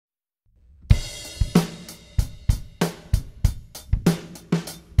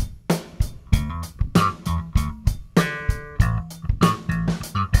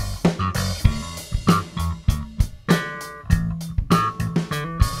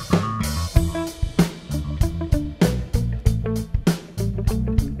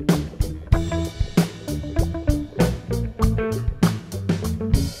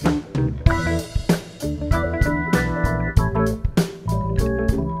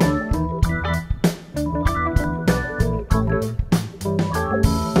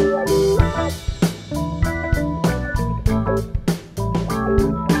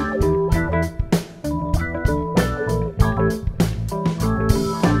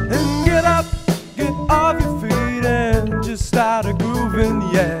started grooving,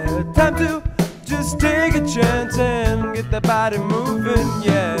 yeah. Time to just take a chance and get that body moving,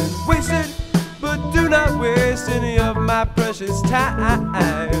 yeah. Waste it, but do not waste any of my precious time.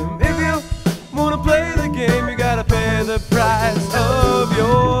 If you wanna play the game, you gotta pay the price of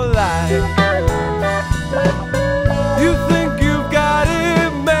your life. You think you've got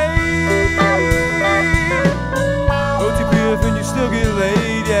it made, O.T.P.F and you still get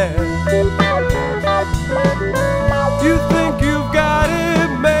laid, yeah. You think you've got it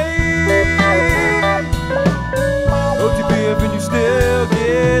made, O.T.P.F and you still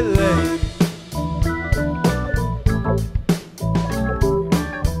get laid.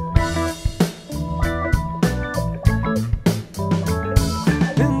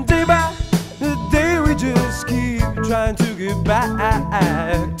 And day by day we just keep trying to get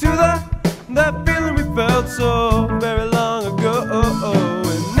back to that feeling we felt so very long ago.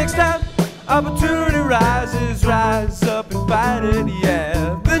 And next time opportunity rises, rise up and fight it,